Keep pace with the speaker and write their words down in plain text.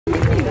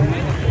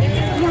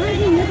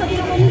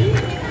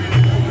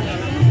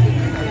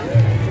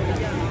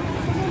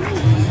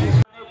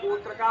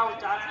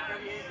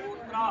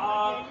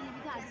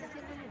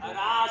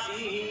राशि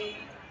ही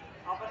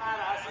अपना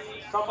राशि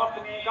सब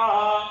अपने का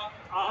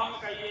अहम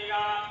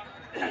कहिएगा।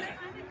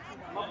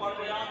 मैं पढ़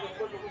रहा हूँ,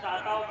 जिसको जो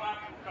चाहता हूँ मैं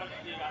कर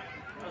दीजिएगा।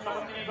 तो सब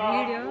अपने का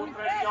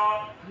पुत्रस्य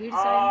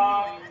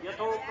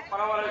यथोक्त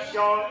परवरस्य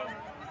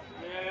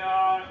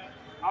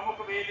अमुक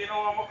वेदिनो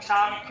अमुक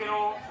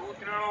शामिक्यो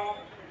सूत्रिणो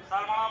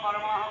सर्वण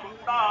परमः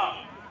गुप्ता।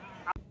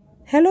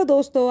 हेलो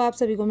दोस्तों, आप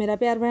सभी को मेरा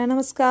प्यार भरा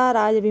नमस्कार।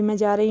 आज अभी मैं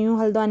जा रही हूँ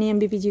हल्द्वानी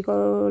MBPG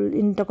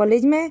इंटर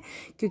कॉलेज में,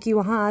 क्योंकि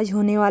वहाँ आज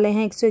होने वाले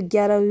हैं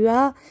 111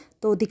 विवाह।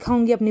 तो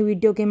दिखाऊंगी अपनी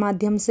वीडियो के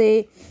माध्यम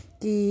से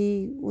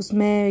कि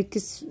उसमें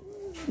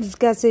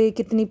कैसे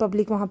कितनी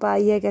पब्लिक वहाँ पर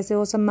आई है, कैसे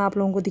वो सब मैं आप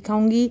लोगों को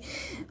दिखाऊंगी।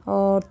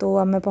 और तो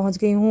अब मैं पहुँच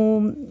गई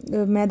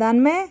हूँ मैदान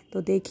में।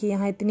 तो देखिए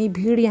यहाँ इतनी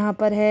भीड़ यहाँ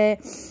पर है,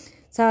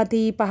 साथ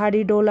ही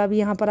पहाड़ी डोला भी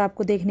यहाँ पर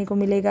आपको देखने को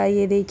मिलेगा।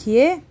 ये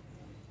देखिए,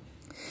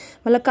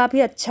 मतलब काफ़ी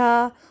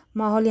अच्छा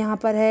माहौल यहाँ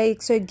पर है।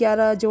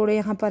 111 जोड़े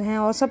यहाँ पर हैं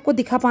और सबको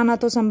दिखा पाना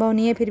तो संभव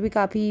नहीं है, फिर भी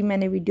काफ़ी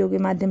मैंने वीडियो के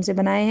माध्यम से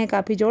बनाए हैं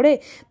काफ़ी जोड़े।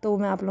 तो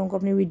मैं आप लोगों को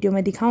अपनी वीडियो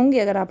में दिखाऊंगी।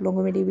 अगर आप लोगों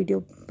को मेरी वीडियो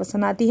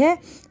पसंद आती है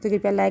तो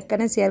कृपया लाइक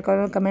करें, शेयर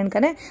करें, कमेंट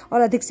करें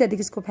और अधिक से अधिक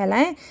इसको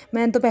फैलाएं।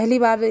 मैंने तो पहली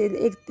बार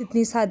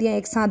इतनी शादियाँ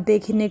एक साथ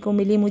देखने को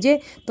मिली मुझे,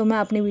 तो मैं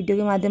अपनी वीडियो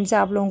के माध्यम से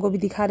आप लोगों को भी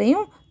दिखा रही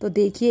हूँ। तो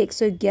देखिए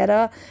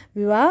 111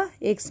 विवाह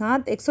एक साथ,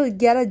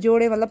 111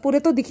 जोड़े, मतलब पूरे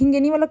तो दिखेंगे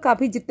नहीं, मतलब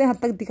काफ़ी जितने हद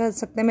तक दिखा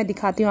सकते हैं मैं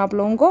दिखाती हूँ आप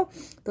लोगों को।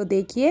 तो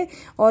देखिए,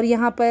 और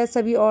यहाँ पर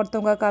सभी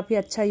औरतों का काफ़ी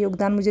अच्छा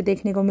योगदान मुझे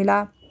देखने को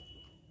मिला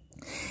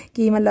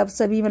कि मतलब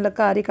सभी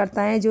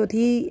कार्यकर्ताएं जो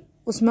थी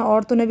उसमें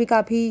औरतों ने भी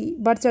काफ़ी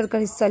बढ़ चढ़ कर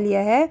हिस्सा लिया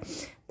है।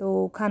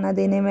 तो खाना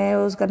देने में,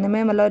 उस करने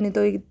में, मतलब नहीं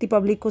तो इतनी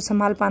पब्लिक को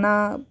संभाल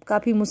पाना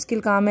काफ़ी मुश्किल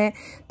काम है।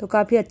 तो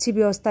काफ़ी अच्छी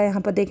व्यवस्था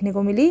यहाँ पर देखने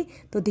को मिली।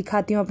 तो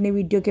दिखाती हूँ अपनी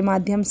वीडियो के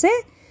माध्यम से।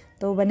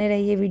 तो बने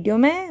रहिए वीडियो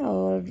में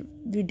और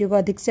वीडियो को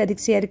अधिक से अधिक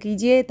शेयर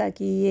कीजिए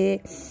ताकि ये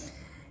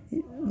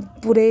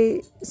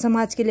पूरे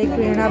समाज के लिए एक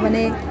प्रेरणा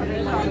बने।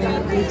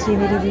 देखिए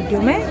मेरी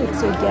वीडियो में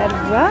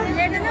 111 विवाह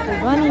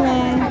तो वन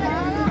में।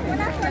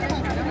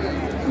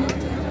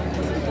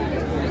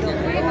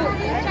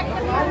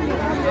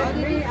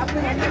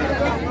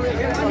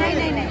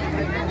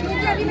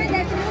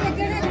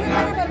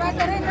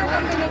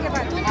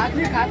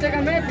 आदमी खाते का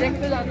मैं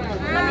देखते जाता हूँ।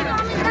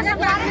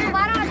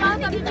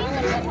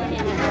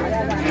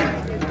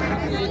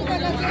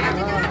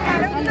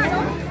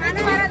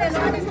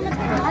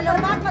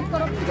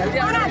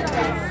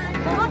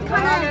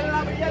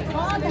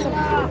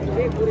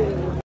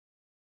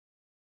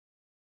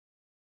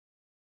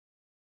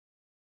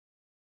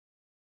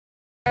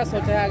 क्या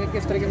सोचा है आगे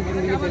किस तरह की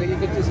जिंदगी चलेगी,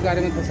 कुछ इस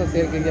बारे में थोड़ा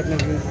शेयर कीजिए अपने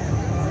व्यूज।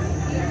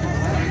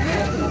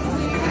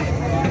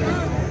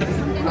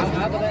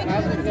 आप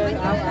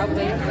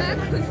बताइए।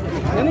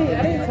 नहीं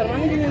अरे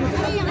शर्माने की नहीं।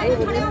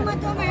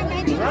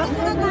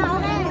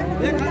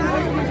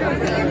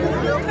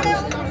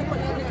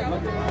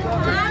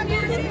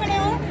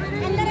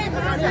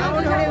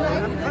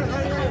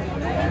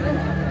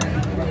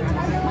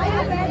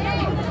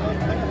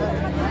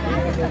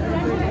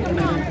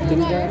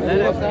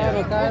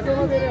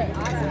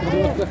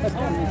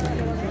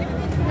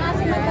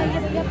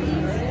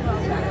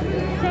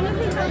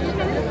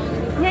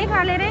 यही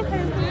खा ले रहे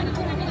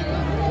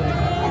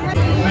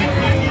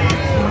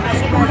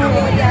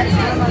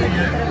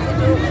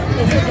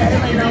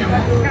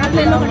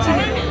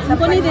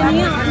सबको नहीं देनी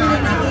है,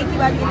 एक ही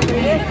बात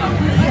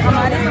कि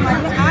हमारे समाज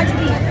में आज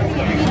भी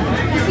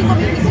किसी को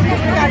भी किसी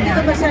प्रकार की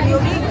तो परेशानी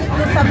होगी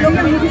तो सब लोग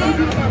मिलकर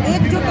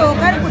एकजुट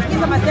होकर उसकी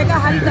समस्या का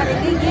हल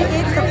करेंगे। ये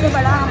एक सबसे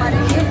बड़ा हमारे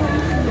लिए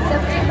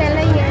सबसे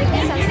पहले ये है कि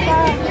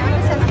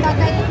संस्था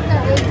का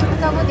एकजुट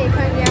का वो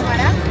देखा गया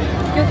हमारा,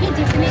 क्योंकि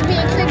जितने भी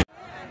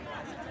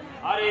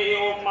हरे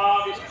ओम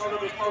विष्णु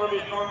विष्णु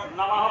विष्णु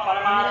नमः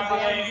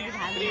परमात्मने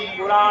श्री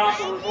पुराण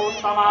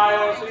पुरुषोत्तमाय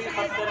श्री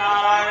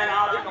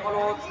सत्यनारायणादि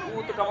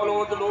कमलोद्भूत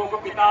कमलोद्लोक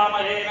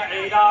पितामहेन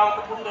ऐरावत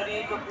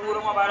पुंडरीक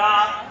पूर्वबला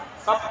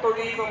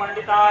सप्तद्वीप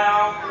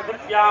मंडितायां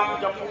पृथिव्यां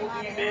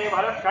जम्बूद्वीपे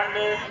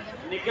भरतखंडे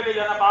निखिल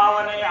जन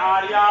पावने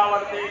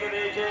आर्यावर्ते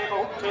देशे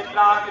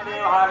बहुक्षेत्रान्विते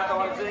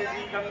भारतवर्षे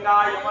श्री गंगा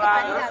यमुना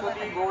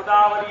सरस्वती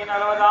गोदावरी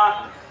नर्मदा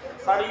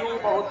सरयू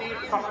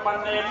बहुतीर्थ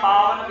संपन्ने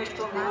पावन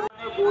विष्णु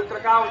गोत्र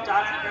का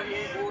उच्चारण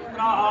करिए। गोत्र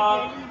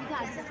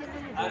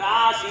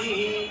राशि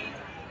ही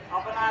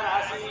अपना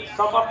राशि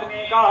सब अपने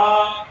का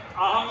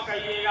अहम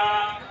कहिएगा।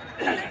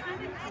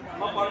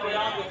 मैं पढ़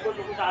रहा हूँ, जिसको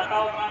जो चाहता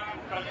हूँ मैं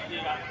कर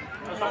दीजिएगा।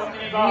 तो सब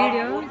अपने का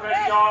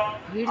पुत्रस्य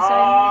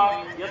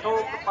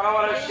यथोक्त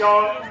परवरस्य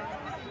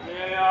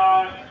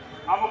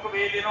अमुक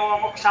वेदिनो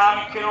अमुक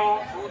शामिक्यो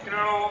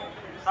सूत्रिणो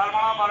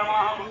सर्वण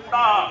परमः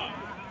गुप्ता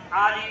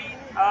आदि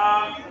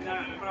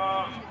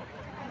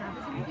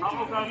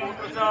अमुक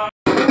गोत्र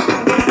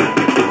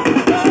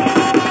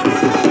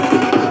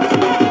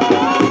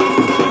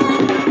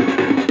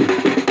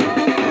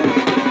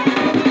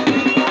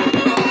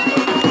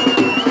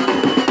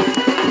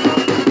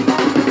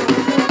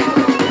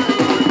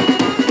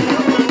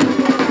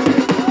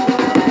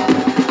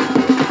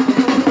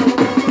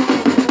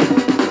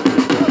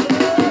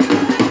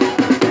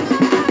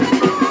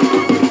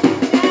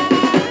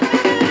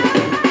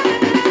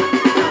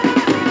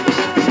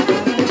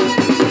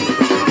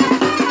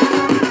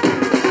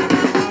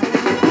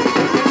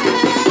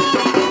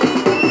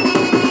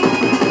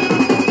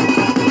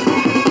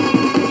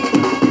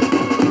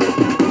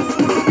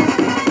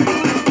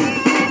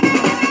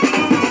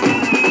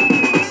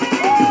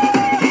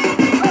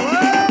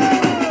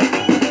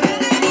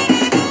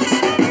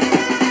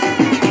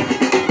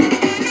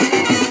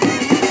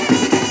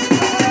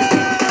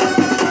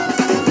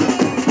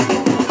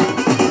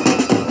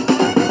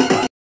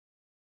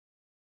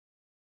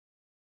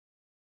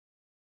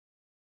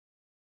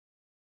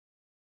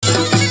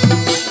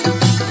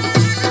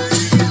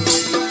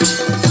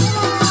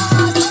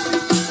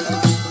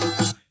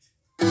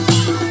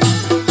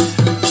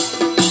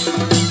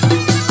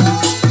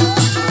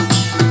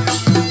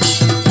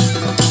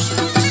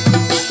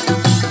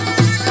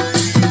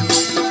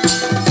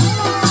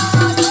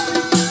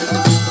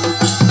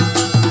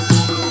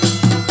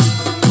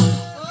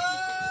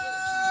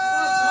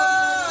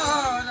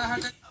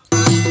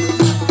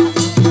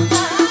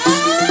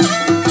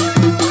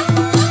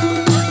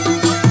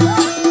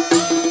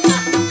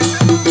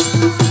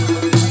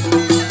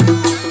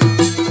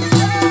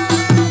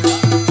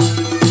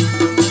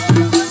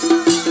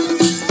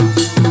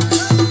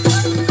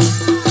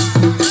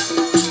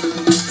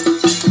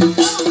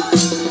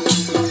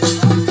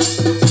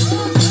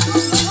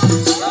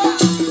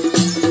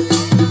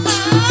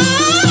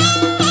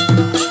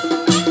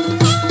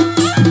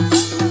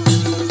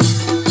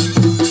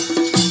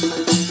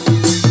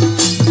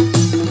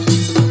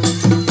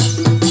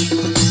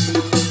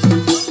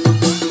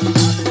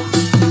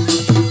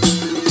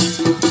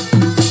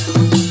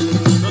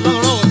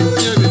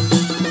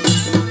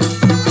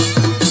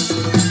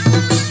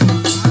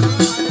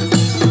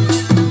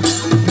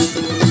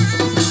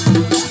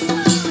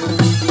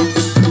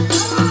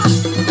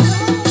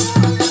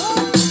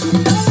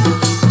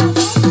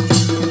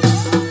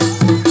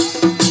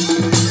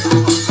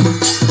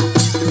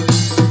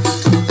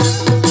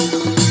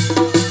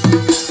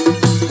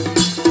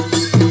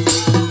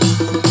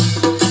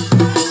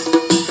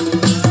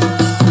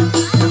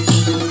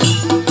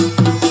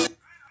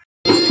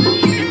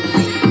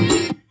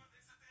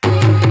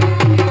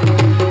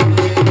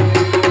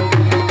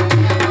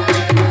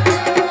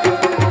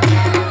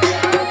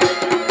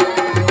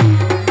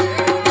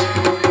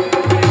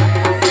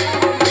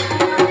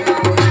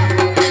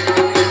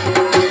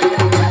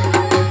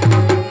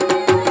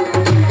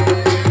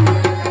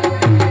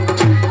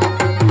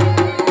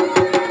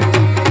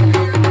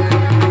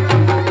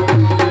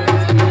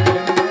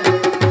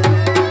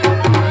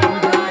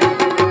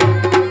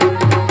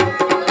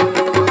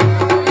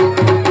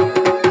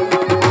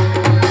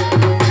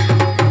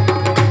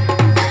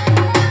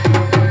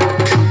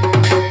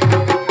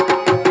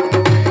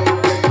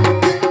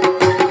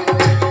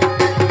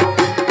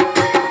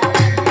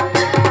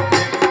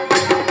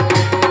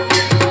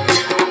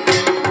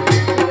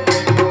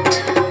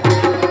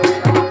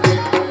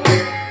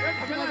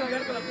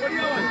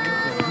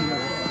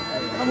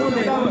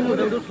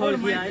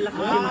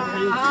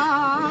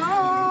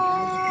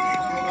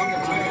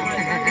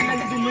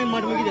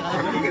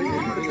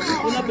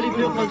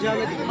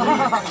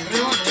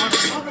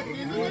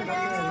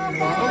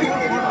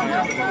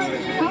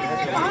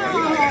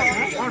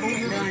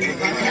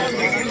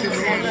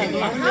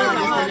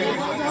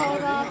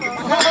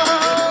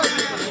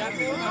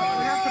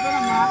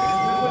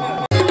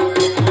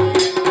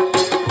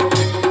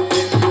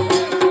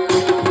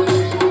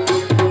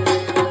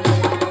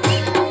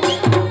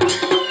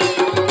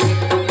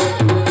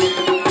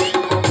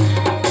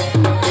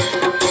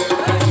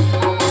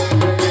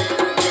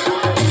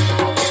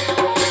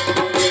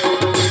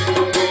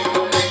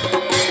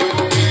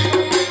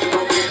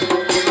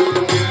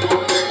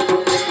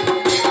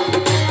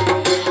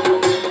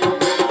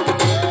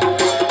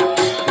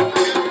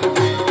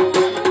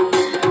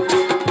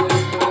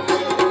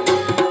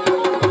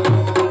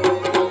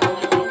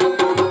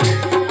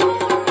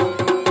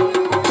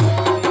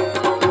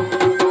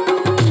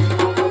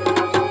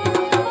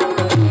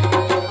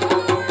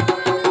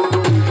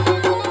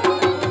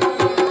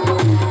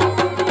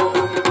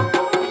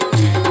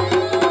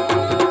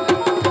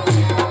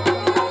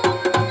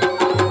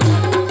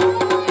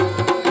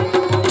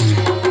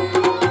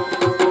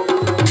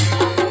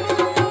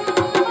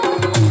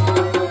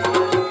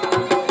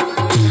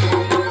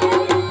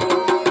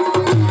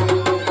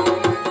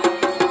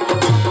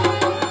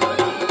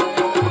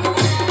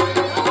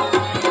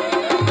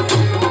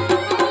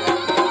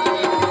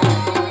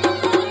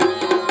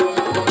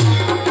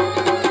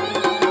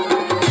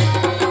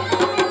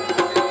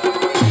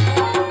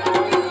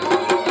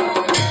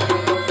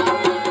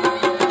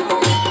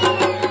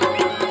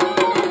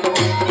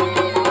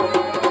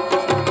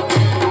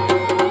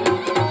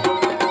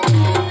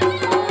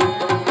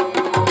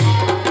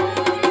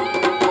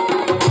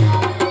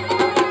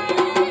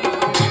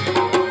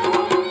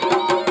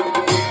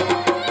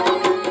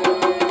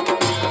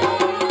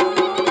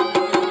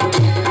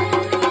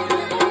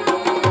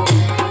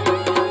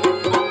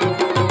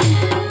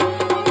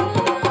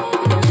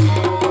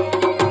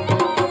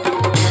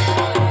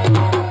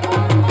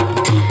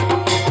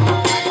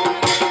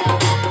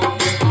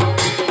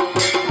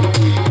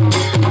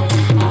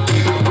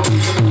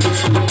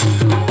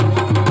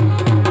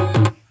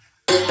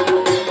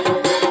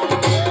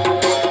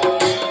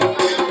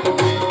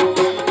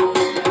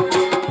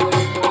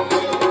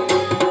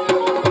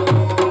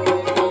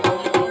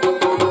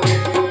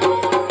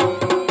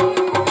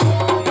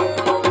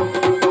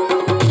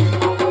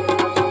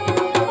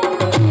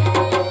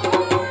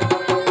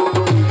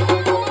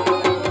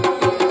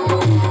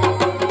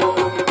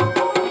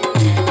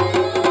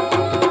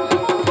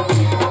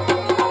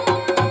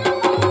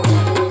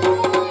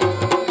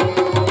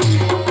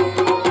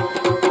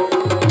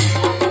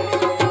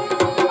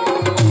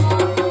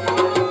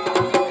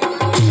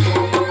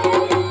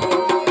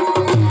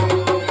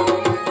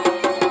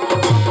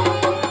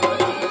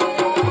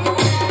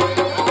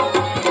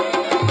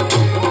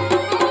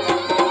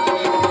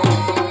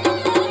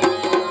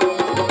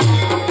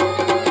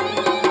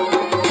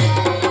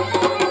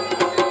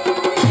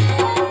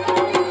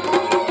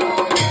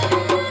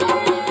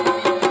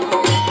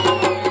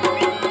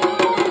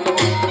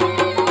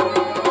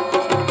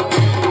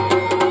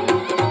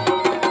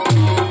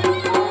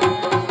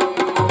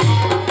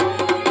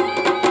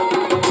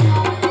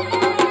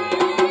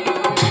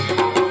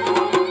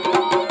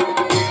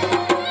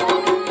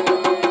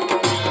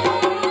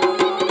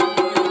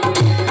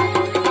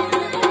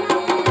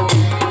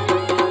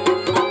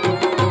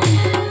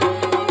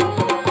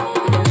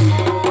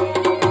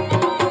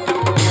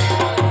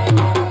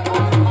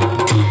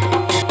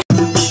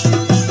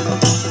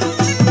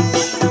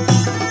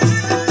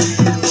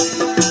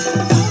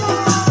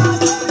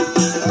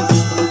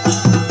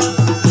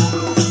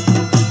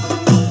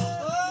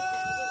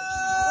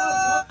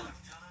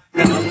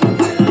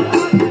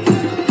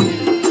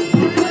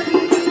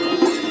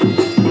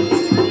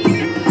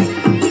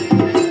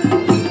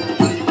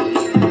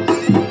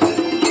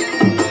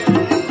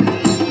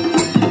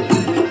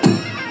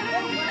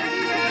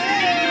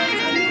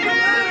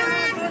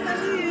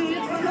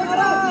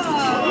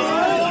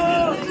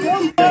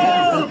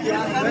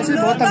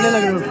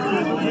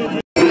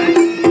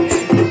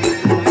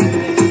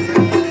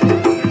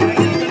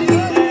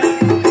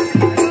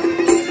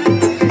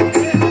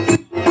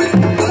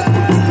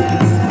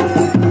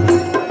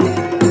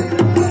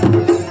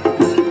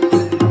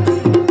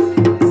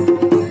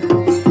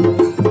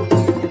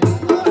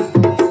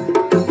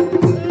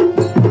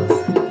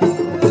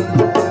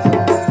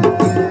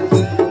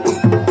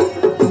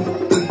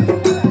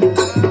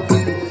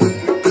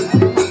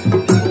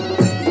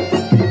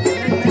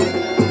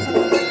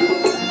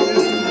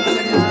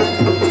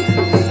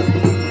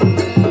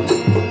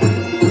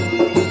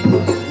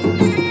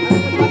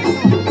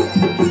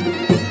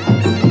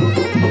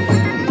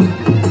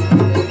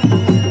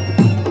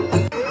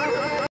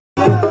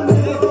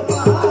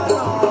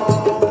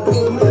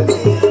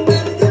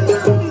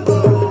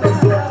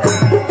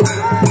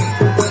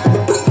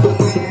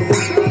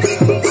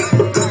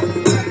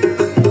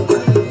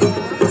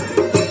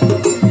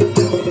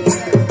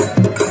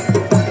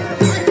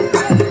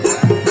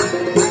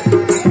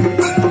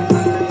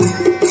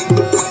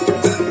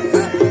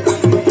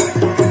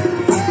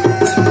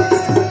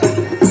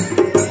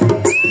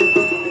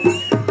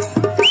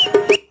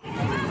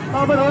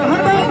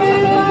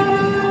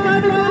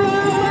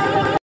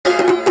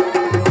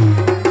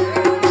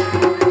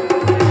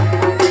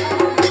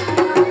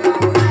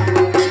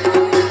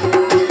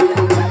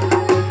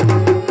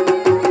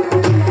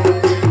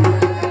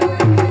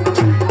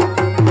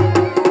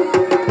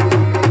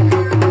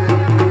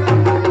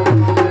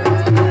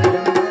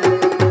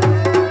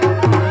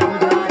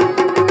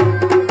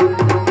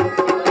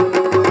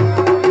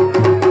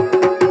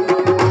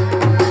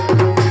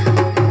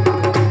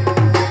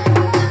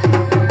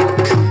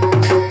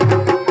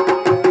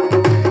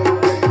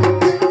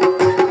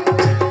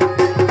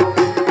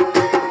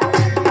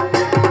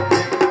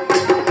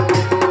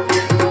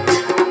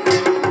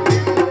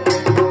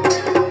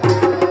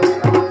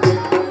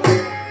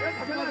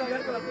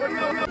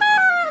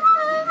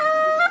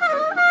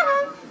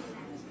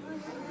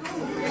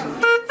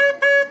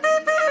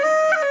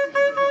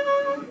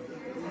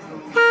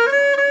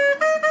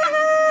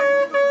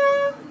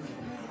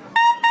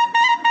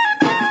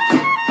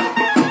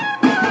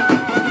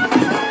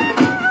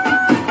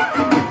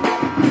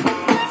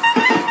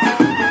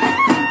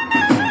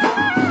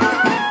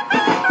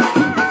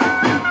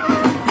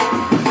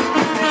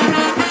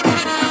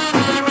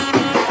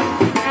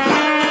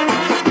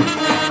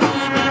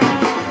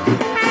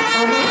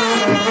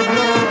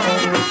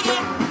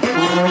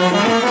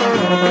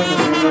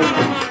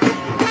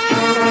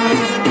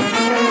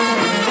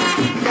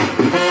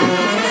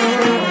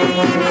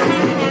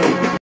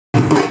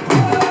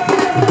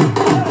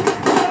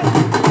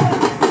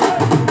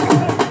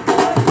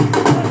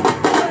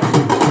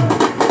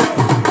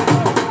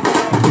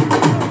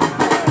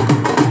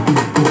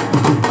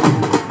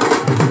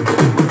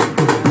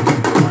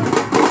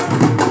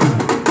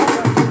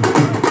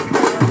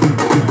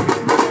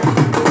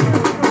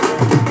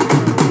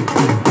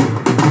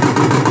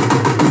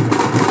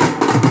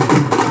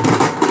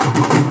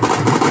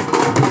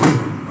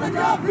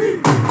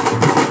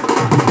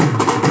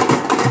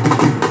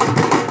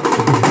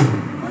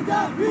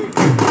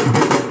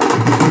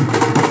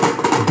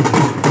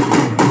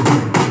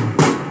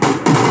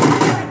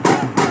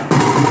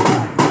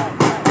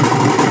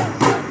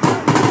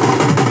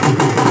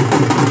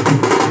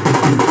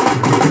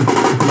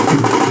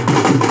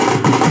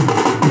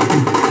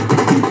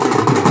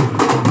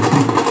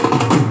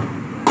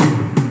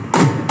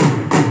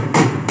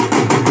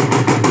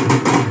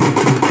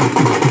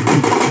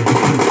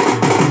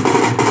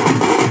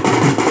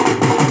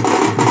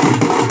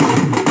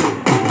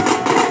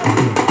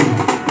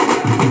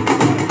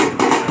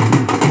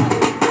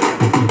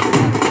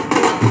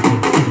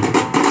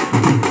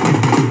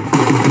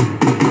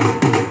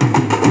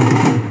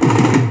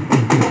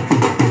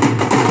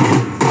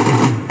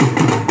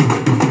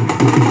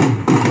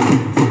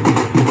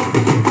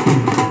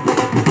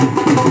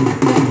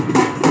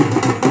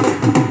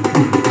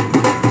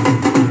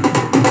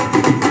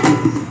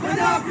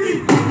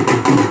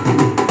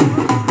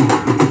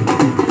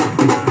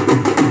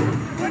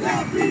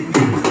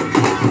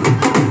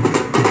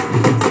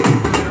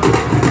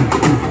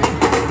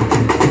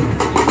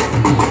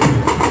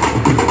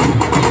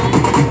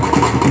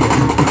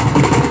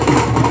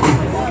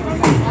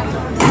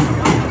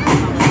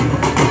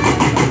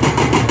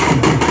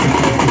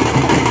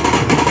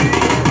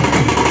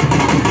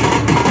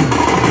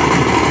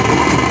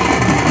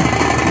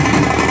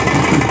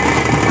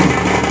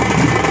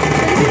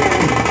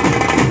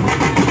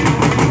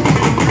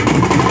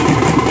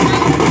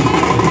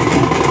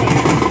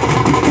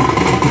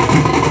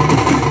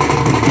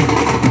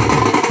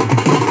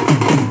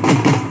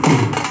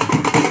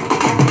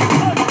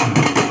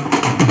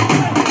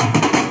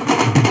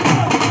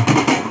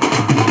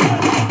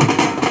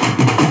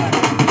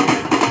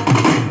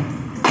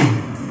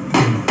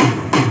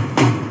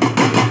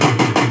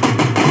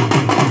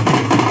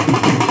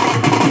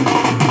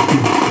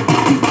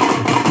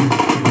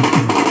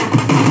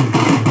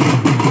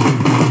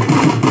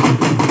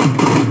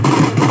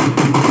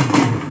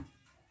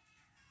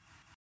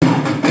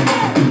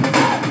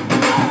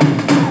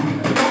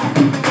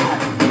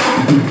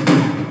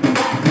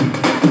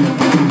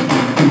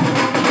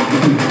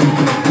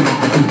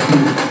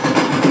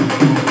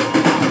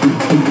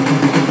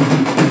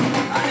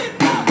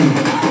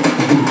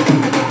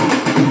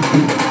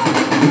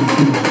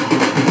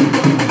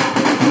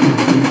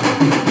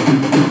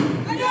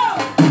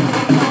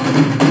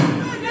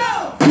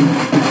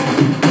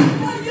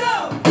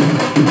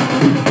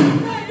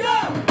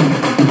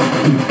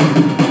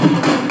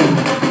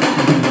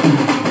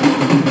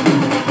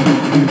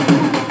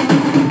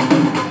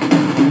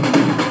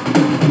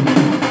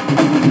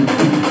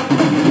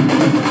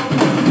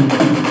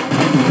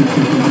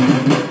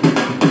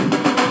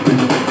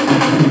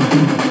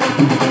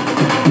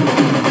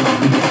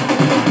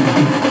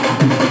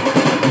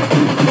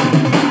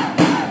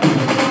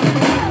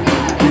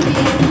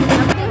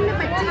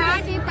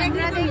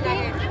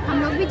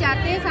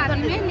जाते हैं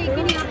शादी में,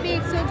 लेकिन यहाँ पे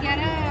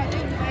 111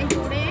 भाई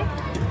जोड़े हैं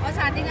और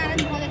शादी का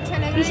आनंद बहुत अच्छा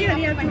लग रहा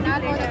है।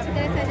 पंडाल बहुत अच्छी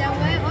तरह सजा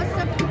हुआ है और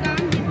सब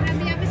काम जितना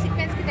भी यहाँ पे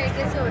सीक्वेंस की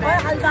तरीके से हो रहा है। और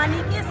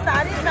हल्द्वानी के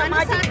सारे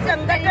सामाजिक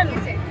संगठन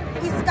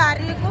इस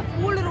कार्य को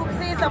पूर्ण रूप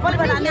से सफल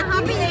बनाने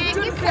के लिए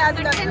एकजुट प्रयास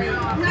कर रहे हैं।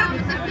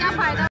 क्या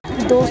फायदा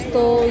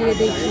दोस्तों ये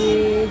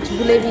देखिए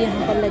झूले भी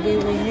यहाँ पर लगे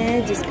हुए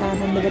हैं जिसका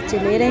आनंद बच्चे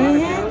ले रहे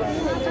हैं।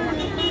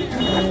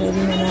 और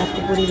मैंने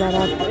आपको पूरी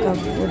बारात का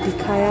वो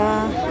दिखाया,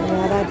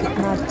 नज़ारा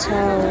कितना अच्छा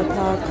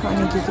था,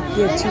 खाने की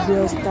कितनी अच्छी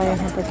व्यवस्था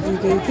यहाँ पर की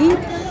गई थी।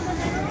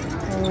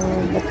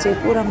 और बच्चे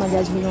पूरा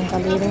मज़ा झूलों का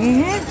ले रहे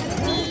हैं।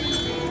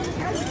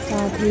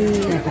 साथ ही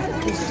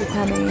कुछ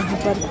दुकानें यहाँ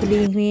पर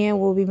खुली हुई हैं,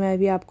 वो भी मैं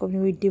भी आपको अपनी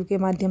वीडियो के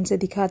माध्यम से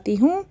दिखाती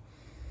हूँ।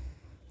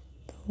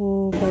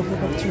 तो पहले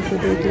बच्चों को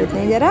देख लेते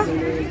हैं, ज़रा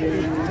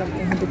चलते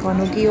हैं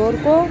दुकानों की ओर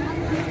को।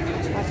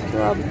 तो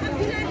अब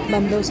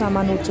बंदो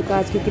सामान हो चुका,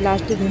 आज क्योंकि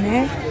लास्ट दिन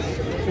है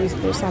तो इस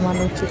पर सामान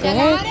हो चुका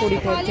है। थोड़ी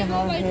बहुत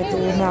जहाँ है तो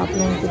मैं आप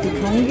लोगों को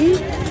दिखाऊंगी।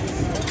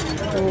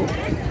 तो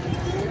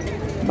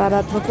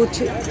बारात में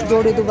कुछ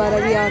जोड़े दोबारा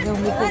भी आ गए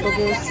होंगे फोटो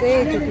के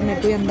उससे, क्योंकि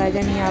मेरे कोई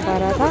अंदाज़ा नहीं आ पा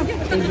रहा था।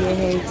 तो ये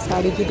है एक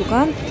साड़ी की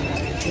दुकान, ये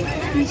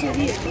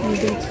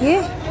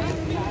देखिए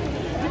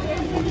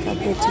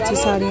काफ़ी अच्छी अच्छी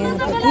साड़ियाँ यहाँ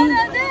पर थी।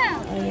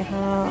 और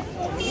यहाँ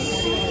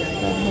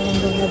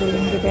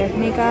के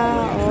बैठने का,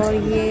 और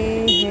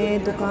ये है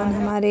दुकान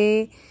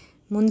हमारे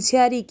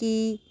मुंशियारी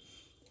की।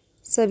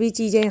 सभी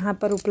चीज़ें यहाँ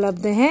पर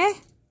उपलब्ध हैं।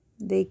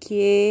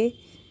 देखिए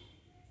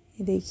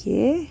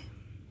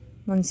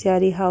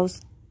मुंशियारी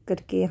हाउस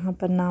करके यहाँ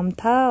पर नाम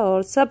था।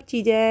 और सब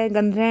चीज़ें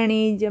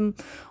गंधरेणी जम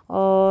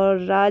और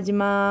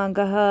राजमा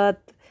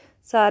गहत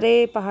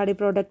सारे पहाड़ी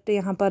प्रोडक्ट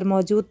यहाँ पर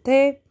मौजूद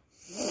थे। ये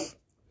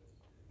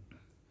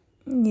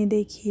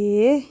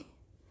देखिए,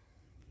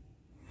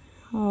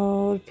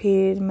 और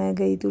फिर मैं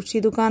गई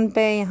दूसरी दुकान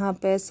पे। यहाँ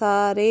पे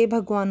सारे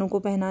भगवानों को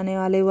पहनाने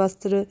वाले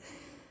वस्त्र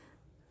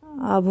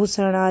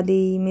आभूषण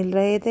आदि मिल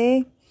रहे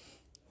थे।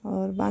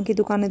 और बाकी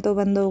दुकानें तो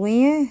बंद हो गई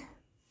हैं।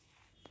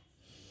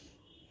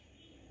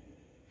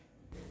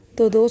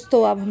 तो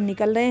दोस्तों अब हम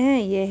निकल रहे हैं।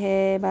 ये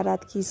है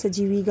बारात की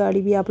सजी हुई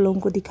गाड़ी, भी आप लोगों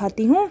को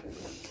दिखाती हूँ।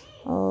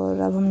 और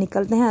अब हम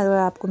निकलते हैं। अगर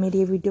आपको मेरी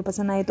ये वीडियो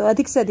पसंद आए तो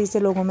अधिक से अधिक से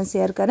लोगों में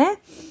शेयर करें,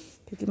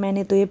 क्योंकि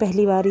मैंने तो ये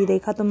पहली बार ही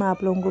देखा, तो मैं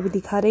आप लोगों को भी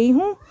दिखा रही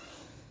हूँ।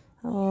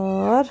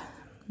 और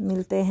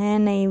मिलते हैं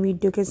नई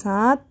वीडियो के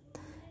साथ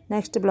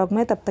नेक्स्ट ब्लॉग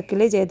में। तब तक के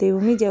लिए जय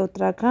देवभूमि, जय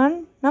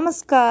उत्तराखंड,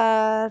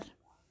 नमस्कार।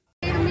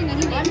 हमने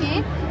नहीं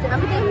देखे, अभी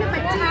तक हमने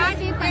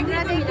 25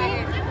 15 देखे।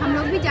 हम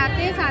लोग भी जाते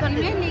हैं शादी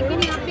में,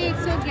 लेकिन यहाँ पे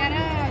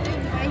 111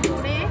 भाई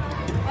जोड़े हैं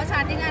और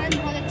शादी का आनंद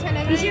बहुत अच्छा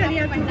लग रहा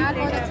है। पंडाल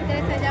बहुत अच्छी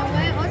तरह सजा हुआ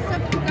है और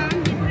सब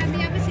काम जितना भी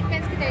यहाँ पे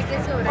सीक्वेंस की तरीके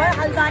से हो रहा है। और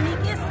हल्द्वानी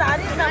के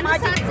सारे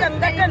सामाजिक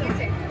संगठन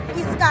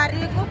इस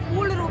कार्य को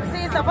पूर्ण रूप से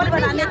सफल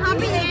बनाने के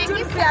लिए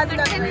एकजुट प्रयास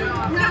कर रहे हैं।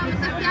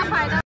 क्या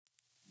फायदा